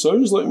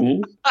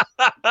me.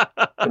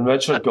 And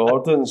Richard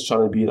Gordon's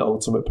trying to be the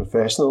ultimate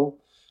professional.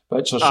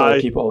 Richard's trying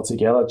to keep it all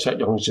together. Chick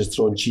Young's just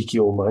throwing cheeky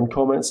old man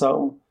comments at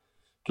him.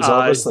 Because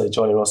obviously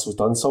Johnny Russell's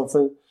done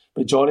something.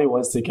 But Johnny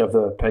wants to give the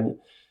opinion.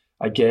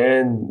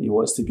 Again, he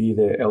wants to be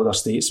the elder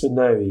statesman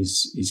now.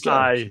 He's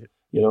got, you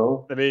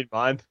know. The main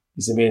man.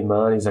 He's the main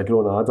man. He's a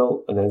grown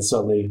adult. And then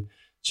suddenly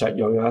Chick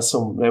Young asked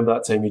him, remember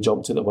that time you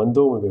jumped out the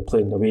window when we were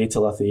playing away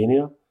to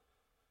Lithuania?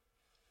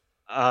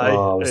 I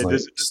was like,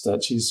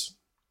 stitches.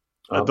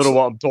 I don't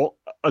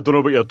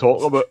know what you're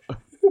talking about.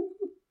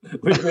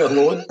 Leave me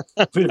alone.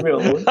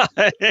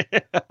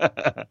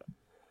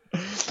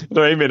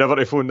 Remind me never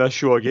to phone this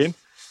show again.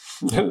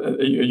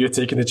 You're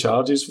taking the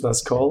charges for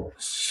this call.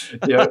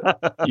 You're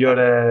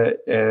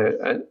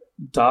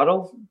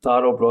Daryl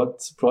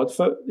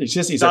Broadfoot. He's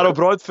Daryl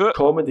Broadfoot.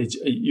 Comedy.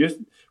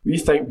 We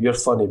think we're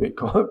funny, but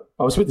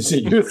I was about to say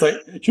you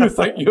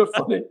think you're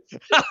funny.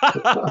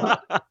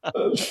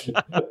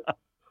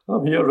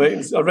 I'm here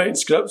writing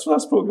scripts for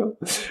this programme.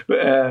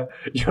 But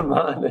your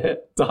man,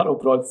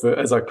 Daryl Broadfoot,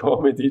 is a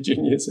comedy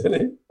genius,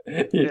 isn't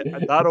he?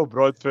 Daryl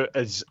Broadfoot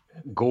is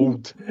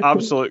gold.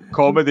 Absolute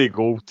comedy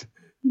gold.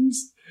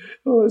 It's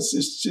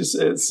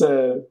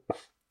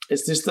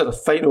just a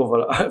fight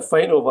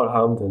over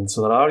Hampden.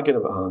 So they're arguing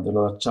about Hampden.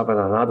 They're having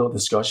an adult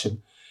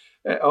discussion.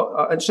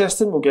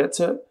 Interesting. We'll get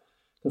to it.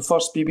 The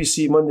first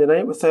BBC Monday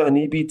night without an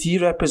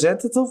EBT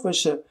representative,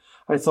 which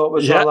I thought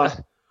was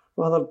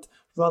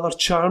rather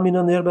charming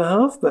on their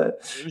behalf.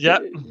 But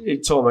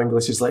Tom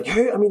English is like,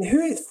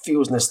 who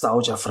feels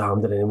nostalgia for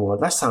Hampden anymore?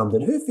 This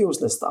Hampden, who feels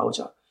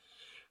nostalgia?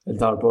 And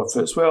Darren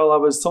Broadfoot's, well, I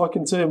was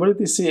talking to him. What did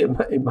they say?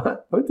 What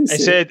did they say?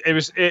 He said it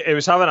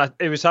was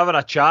having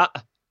a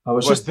chat. I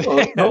was just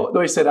no.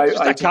 He said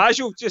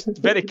just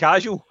very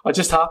casual. I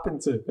just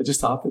happened to. I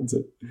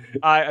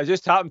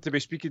just happened to be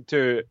speaking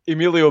to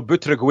Emilio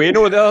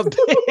Butragueno the other day.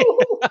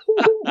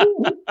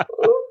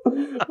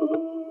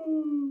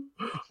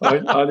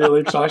 I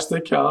nearly crashed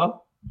the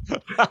car.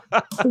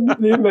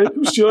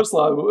 Michael Stewart's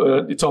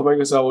like, Tom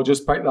English, I will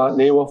just pick that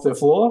name off the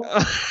floor.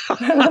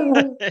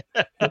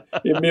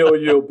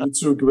 Emilio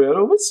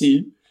Butragueno, what's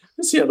he?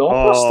 Is he an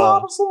opera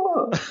star or something?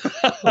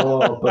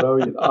 Oh,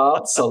 brilliant.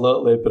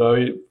 Absolutely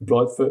brilliant,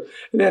 Broadfoot.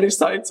 And then he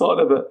started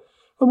talking about,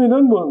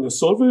 in one of the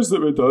surveys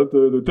that we did,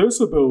 the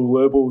decibel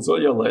levels,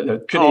 you're like,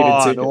 couldn't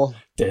even take it.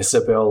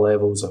 Decibel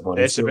levels at Moneyfield.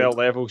 Decibel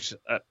levels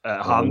at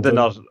Hampden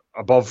are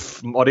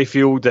above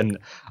Murrayfield, and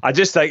I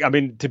just think, I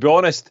mean, to be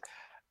honest,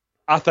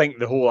 I think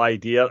the whole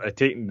idea of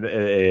taking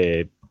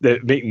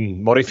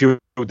making Murrayfield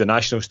the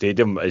national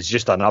stadium is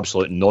just an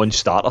absolute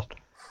non-starter.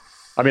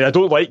 I mean, I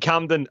don't like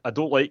Hampden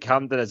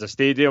as a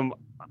stadium,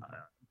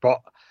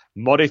 but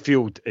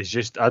Murrayfield is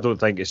just, I don't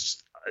think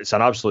it's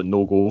an absolute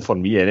no-go for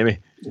me anyway.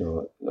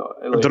 No,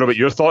 I don't know what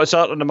your thoughts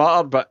are on the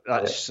matter, but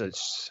it's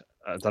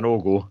a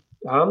no-go.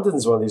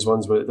 Hampden's one of these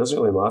ones where it doesn't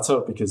really matter,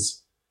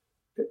 because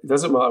it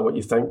doesn't matter what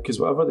you think, because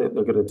whatever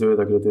they're going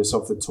to do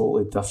something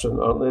totally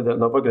different, aren't they? They're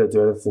never going to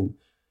do anything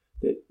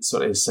that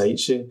sort of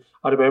excites you.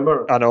 I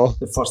know.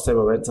 The first time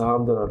I went to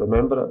Hampden, I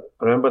remember it.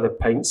 I remember the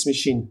pints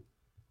machine.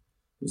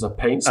 There was a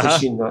pints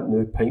machine, that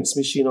new pints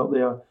machine up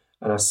there,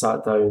 and I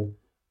sat down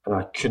and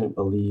I couldn't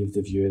believe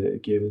the view that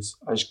it gave us.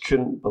 I just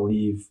couldn't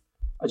believe.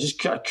 I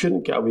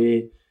couldn't get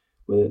away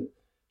with it.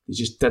 They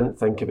just didn't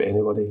think about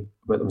anybody,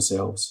 about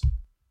themselves.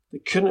 They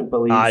couldn't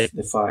believe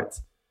the fact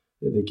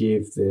that they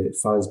gave the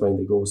fans behind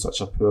the goal such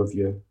a poor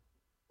view.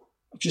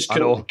 I just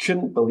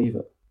couldn't believe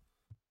it.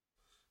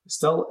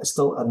 It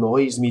still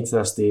annoys me to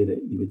this day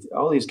that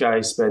all these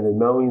guys spending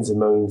millions and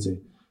millions of,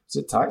 is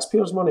it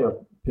taxpayers' money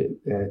or?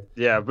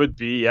 Yeah, it would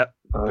be. Yeah,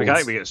 we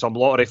can't get some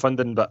lottery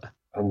funding, but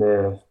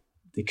they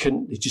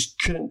just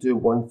couldn't do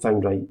one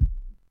thing right.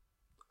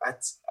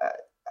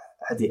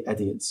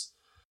 Idiots.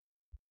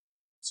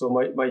 So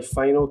my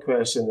final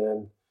question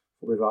then,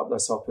 before we wrap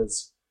this up,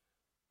 is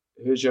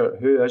who is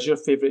your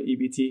favourite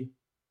EBT?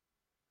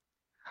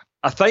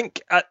 I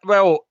think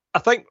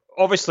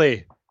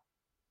obviously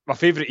my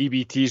favourite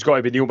EBT's got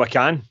to be Neil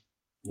McCann.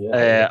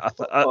 Yeah.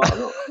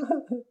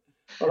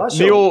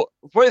 Neil,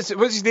 what's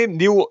his name?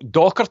 Neil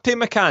Docherty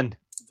McCann.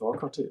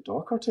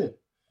 Docherty.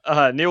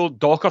 Neil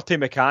Docherty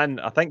McCann.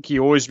 I think he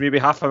owes maybe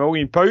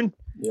 £500,000.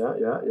 Yeah.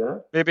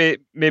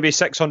 Maybe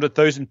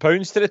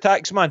 £600,000 to the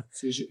taxman.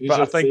 So who's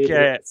your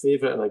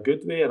favourite in a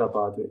good way or a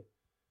bad way?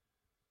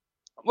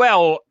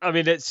 Well, I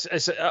mean, it's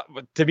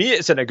to me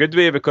it's in a good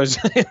way, because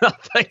I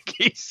think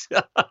he's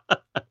going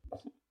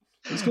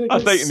to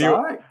get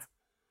sacked.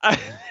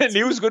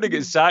 Neil's going to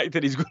get sacked,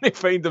 and he's going to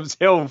find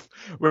himself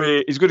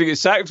where he's going to get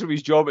sacked from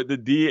his job at the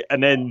D,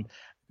 and then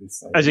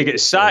as he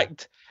gets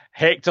sacked,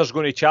 Hector's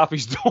going to chap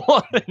his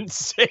door and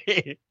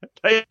say,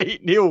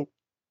 "Right, Neil,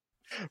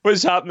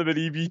 what's happening with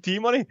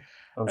EBT money?"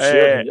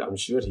 I'm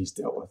sure he's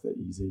dealt with it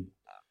easy.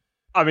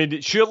 I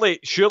mean, surely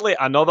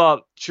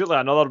another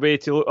way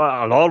to look,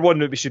 another one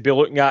that we should be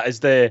looking at is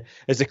the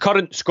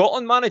current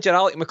Scotland manager,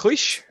 Alec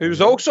McLeish,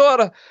 who's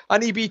also an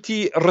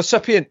EBT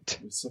recipient.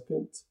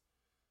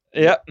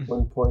 Yeah.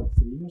 1.3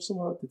 or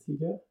something did he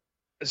get?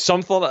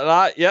 Something like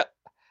that, yeah.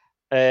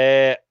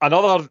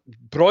 Another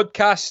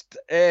broadcast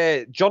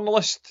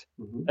journalist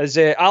is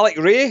Alec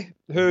Ray,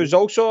 who's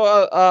also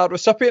a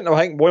recipient of,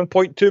 I think,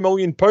 £1.2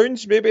 million,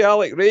 maybe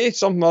Alec Ray,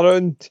 something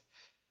around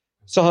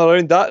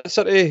that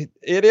sort of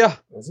area.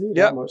 Is he?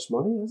 That much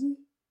money, is he?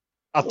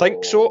 I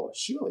think so.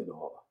 Surely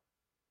not.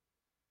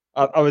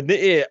 I would need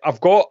to,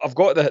 I've got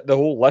the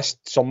whole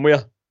list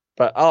somewhere,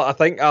 but I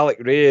think Alec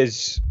Ray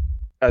is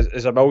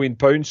 £1 million,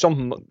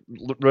 something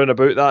round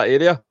about that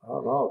area.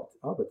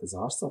 That'll be a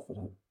disaster for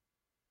him,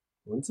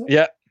 wouldn't it?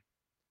 Yeah.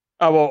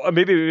 Well,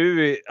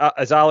 maybe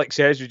as Alex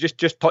says, we're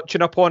just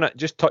touching upon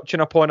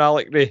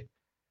Alec Ray.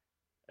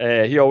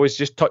 He always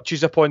just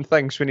touches upon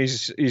things when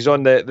he's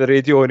on the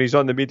radio and he's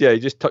on the media. He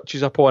just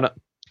touches upon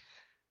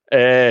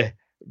it.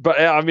 But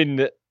I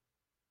mean,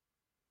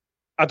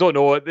 I don't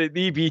know. The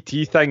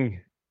EBT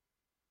thing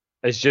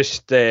is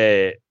just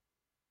everybody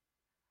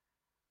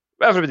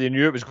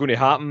knew it was going to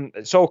happen.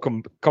 It's all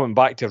coming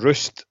back to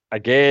roost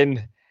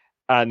again,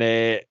 and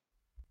okay.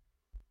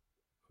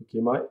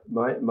 My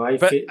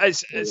but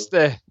it's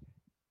the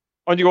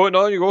on you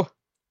go.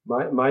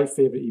 My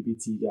favourite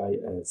EBT guy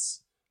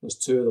there's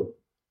two of them.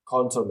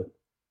 Conterman.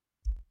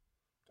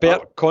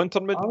 Bert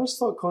Conterman. I always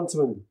thought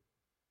Conterman's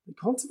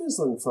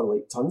in for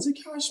like tons of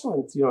cash,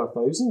 man,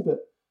 300,000. But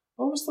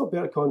I always thought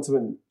Bert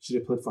Conterman should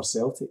have played for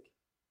Celtic.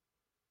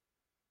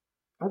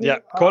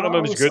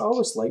 Conterman was good. I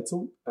always liked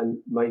him,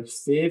 and my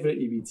favourite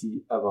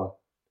EBT ever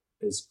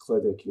is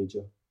Claudio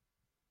Caniggia.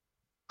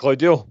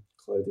 Claudio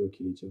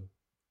Caniggia.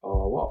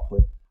 Oh, what a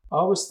play! I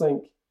always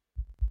think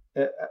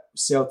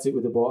Celtic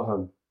would have bought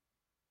him.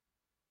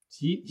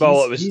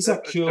 He's a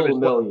cool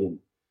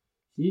million.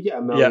 He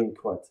get £1 million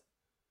quid.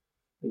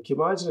 And can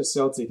you imagine if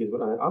Celtic had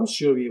went in? I'm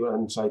sure we went in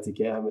and tried to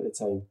get him at the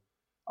time.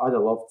 I'd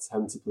have loved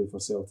him to play for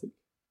Celtic.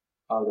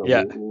 I'd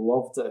have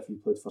loved it if he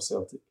played for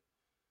Celtic.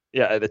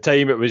 Yeah, at the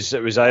time it was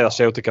either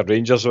Celtic or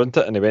Rangers, wasn't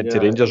it? And he went to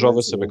Rangers,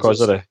 obviously, because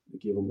of they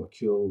gave him a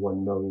cool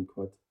 £1 million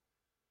quid.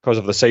 Because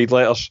of the side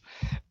letters.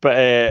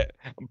 But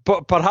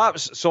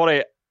perhaps,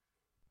 sorry,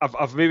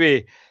 I've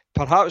maybe,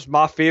 perhaps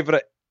my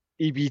favourite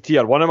EBT,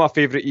 or one of my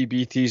favourite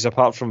EBTs,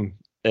 apart from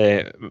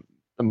Mr.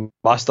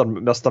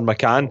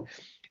 McCann,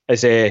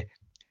 is I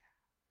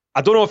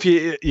don't know if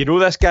you know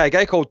this guy, a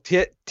guy called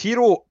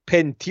Tiro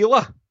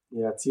Pentila.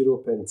 Yeah,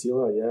 Tiro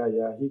Pentila. Yeah.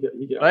 He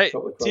got right. A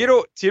couple of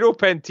Tiro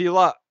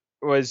Pentila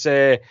was,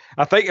 I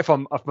think if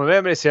my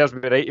memory serves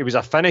me right, he was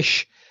a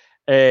Finnish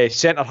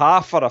centre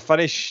half or a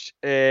Finnish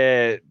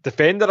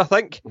defender, I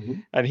think,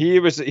 and he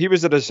was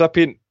the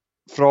recipient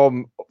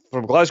from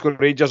Glasgow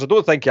Rangers. I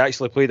don't think he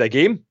actually played a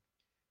game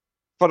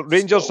for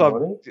Rangers.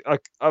 I'm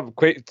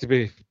quite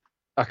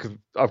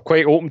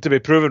open to be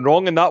proven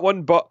wrong in that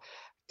one, but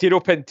Tiro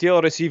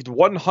Penteela received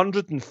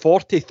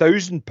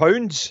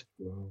 £140,000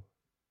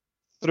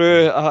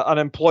 through an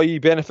employee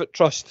benefit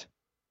trust.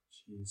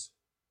 Jeez.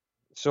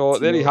 So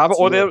there you have it.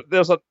 Oh,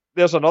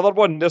 there's another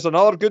one. There's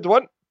another good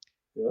one.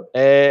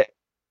 Yeah.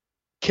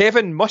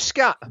 Kevin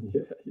Muscat,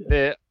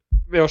 the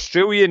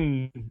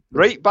Australian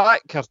right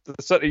back, the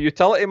sort of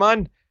utility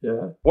man.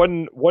 Yeah.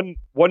 £1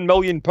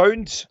 million. I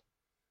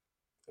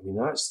mean,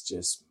 that's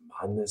just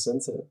madness,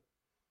 isn't it?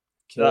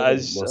 That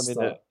is. Muscat.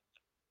 I mean,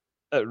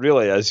 it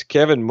really is.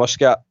 Kevin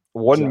Muscat,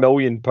 £1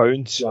 million.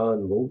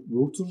 Jan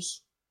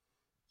Wouters.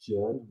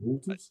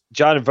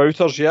 Jan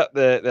Wouters, yeah,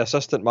 the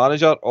assistant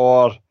manager,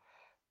 or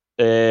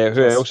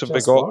who else have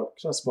we got?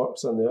 Chris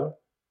Burke's in there.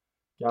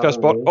 Chris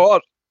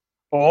Burke,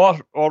 or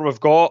we've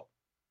got.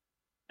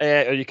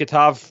 You could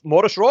have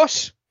Maurice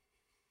Ross.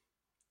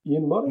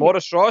 Ian Murray.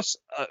 Maurice Ross,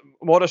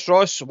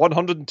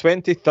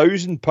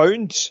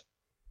 £120,000.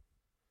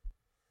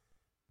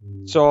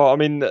 So I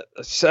mean,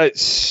 it's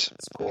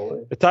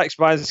the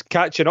taxman's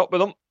catching up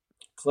with them.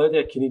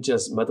 Claudia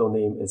Caniggia's middle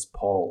name is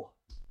Paul.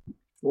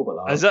 What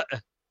about that? Is it?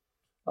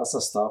 That's a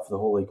stat for the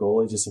holy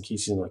goalie, just in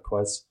case you're in a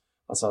quiz.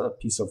 That's a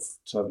piece of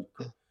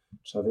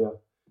trivia.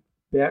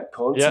 Bert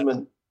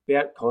Contement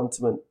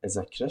is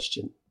a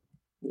Christian.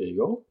 There you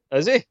go.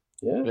 Is he?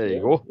 Yeah. There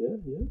you go. Yeah.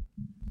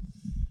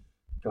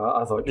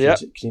 I thought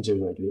Caniggia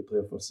would be a great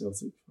player for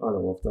Celtic. I'd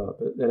have loved that.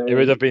 But anyway, he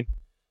would have been.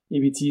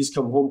 EBT's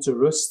come home to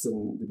roost,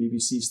 and the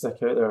BBC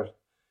stick out their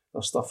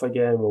stuff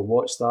again. We'll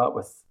watch that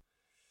with.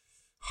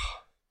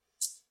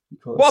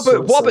 What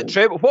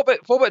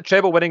about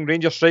treble winning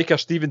Rangers striker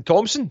Stephen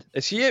Thompson?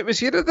 Was he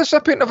the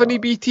recipient of an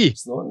EBT?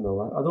 It's not in the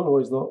list. I don't know.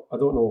 He's not. I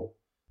don't know.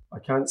 I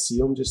can't see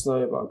him just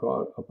now, but I've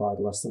got a bad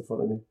list in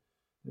front of me. I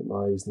think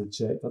my eyes need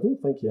checked. I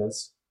don't think he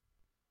is.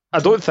 I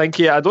don't think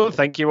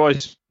he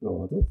was.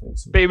 No, I don't think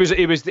so. But he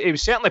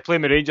was certainly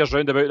playing the Rangers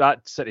round about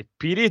that sort of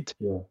period.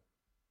 Yeah.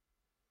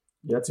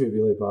 You had to be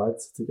really bad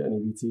to get an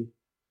EBT.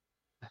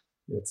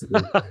 You had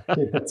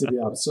to be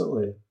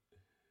absolutely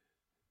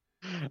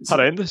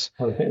horrendous.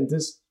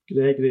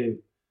 Gregory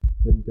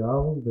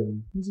Vignal,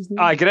 what's his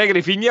name?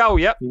 Gregory Vignal,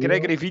 yep.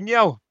 Gregory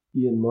Vignal.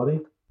 Ian Murray. I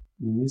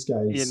mean, these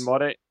guys. Ian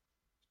Murray.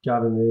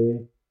 Gavin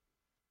Ray.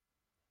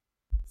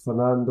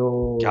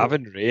 Fernando.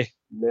 Gavin Ray.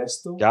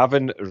 Nesto.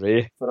 Gavin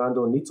Ray.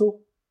 Fernando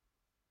Nieto.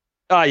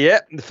 Yeah,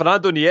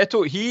 Fernando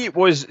Nieto. He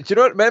was. Do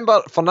you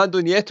remember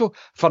Fernando Nieto?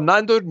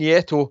 Fernando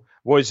Nieto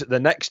was the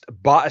next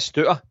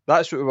Batistuta.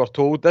 That's what we were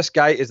told. This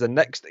guy is the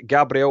next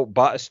Gabriel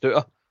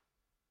Batistuta.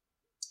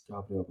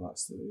 Gabriel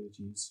Batistuta,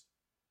 jeez.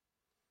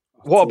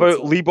 What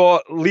about Libor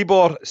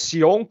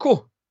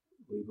Sionko?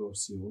 Libor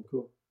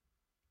Sionko.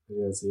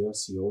 There he is there,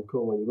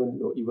 Sionko. Well, you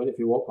wouldn't if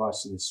you walked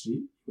past in the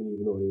street, you wouldn't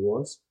even know who he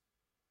was.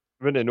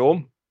 Wouldn't know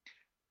him.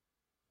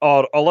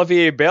 Or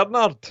Olivier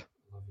Bernard.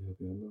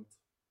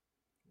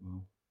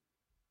 Wow.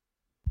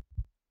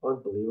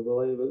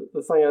 Unbelievable.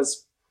 But the thing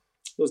is,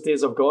 those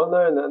days have gone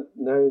now, and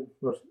now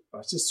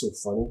it's just so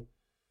funny.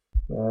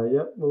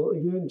 Well,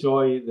 you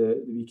enjoy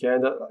the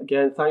weekend.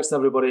 Again, thanks to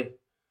everybody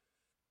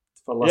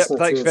for listening.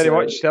 Thanks very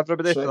much to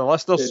everybody for the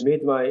listeners.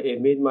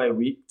 It made my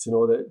week to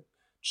know that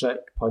Trick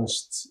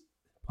punched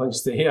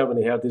the air when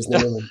he heard his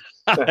name.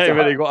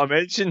 When he got a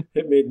mention.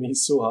 It made me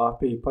so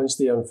happy. He punched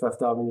the air on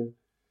Fifth Avenue.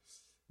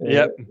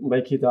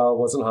 Mikey Dahl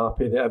wasn't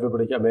happy that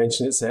everybody got a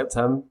mention except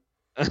him.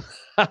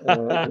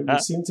 We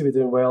seem to be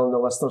doing well in the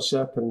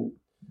listenership, and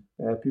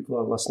people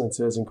are listening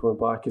to us and coming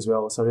back as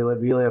well. So I really,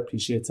 really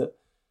appreciate it.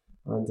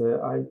 And I'm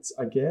going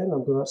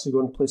to actually go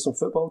and play some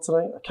football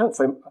tonight. I can't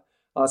find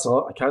my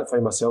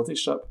Celtic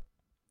strip.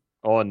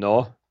 Oh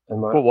no!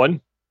 What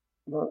one?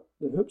 The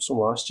hoops from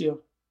last year.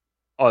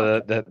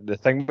 Oh, the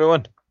thing we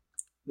won.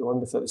 The one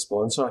without the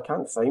sponsor. I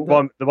can't find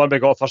it. The one we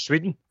got for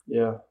Sweden.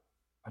 Yeah,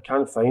 I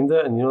can't find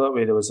it, and that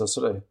way there was a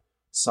sort of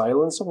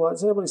silence. I'm like,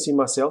 has anybody seen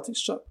my Celtic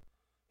strip?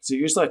 Because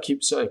usually I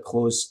keep sort of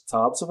closed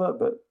tabs of it,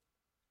 but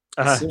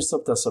it seems to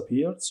have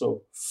disappeared.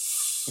 So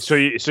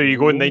you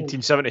go in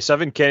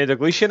 1977 Kenny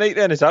Dalglish night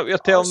then? Is that what you're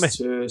telling me?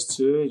 It's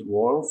too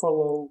warm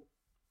for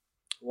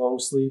long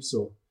sleeve.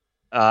 So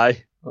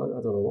aye, I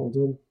don't know what I'm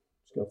doing.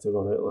 Just gonna have to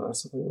run out like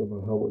this. I think with my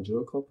Helmut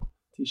Jewel Club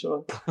t-shirt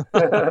on.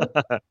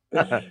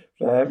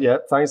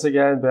 Thanks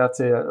again,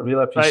 Bertie. I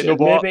really appreciate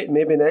it.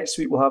 Maybe next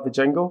week we'll have the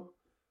jingle.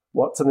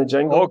 Worked in the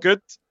jingle. Oh,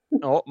 good.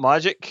 Oh,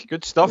 magic.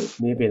 Good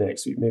stuff. Maybe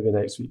next week.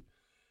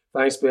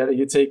 Thanks, Bertie.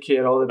 You take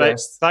care. All the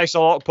best. Thanks a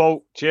lot,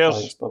 Paul. Cheers.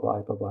 Thanks.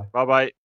 Bye-bye. Bye-bye.